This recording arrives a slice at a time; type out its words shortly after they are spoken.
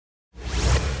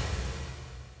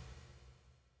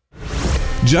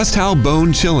Just how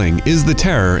bone-chilling is the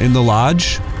terror in the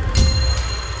lodge?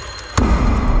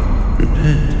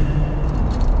 Repent.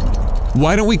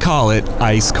 Why don't we call it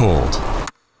ice cold?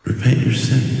 Repent your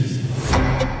sins.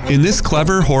 In this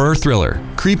clever horror thriller,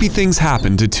 creepy things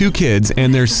happen to two kids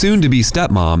and their soon-to-be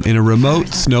stepmom in a remote,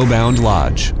 snowbound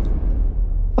lodge.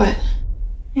 What?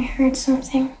 I heard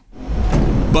something.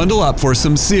 Bundle up for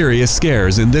some serious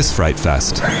scares in this Fright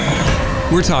Fest.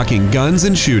 We're talking guns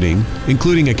and shooting,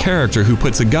 including a character who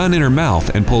puts a gun in her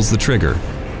mouth and pulls the trigger,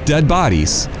 dead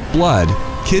bodies, blood,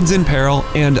 kids in peril,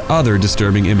 and other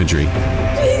disturbing imagery.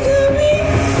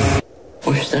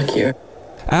 We're stuck here.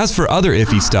 As for other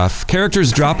iffy stuff,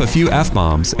 characters drop a few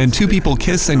F-bombs and two people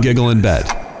kiss and giggle in bed.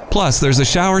 Plus, there's a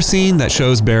shower scene that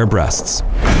shows bare breasts.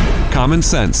 Common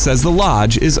sense says the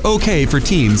lodge is okay for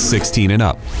teens 16 and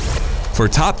up. For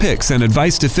top picks and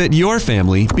advice to fit your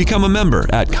family, become a member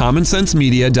at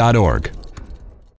commonsensemedia.org.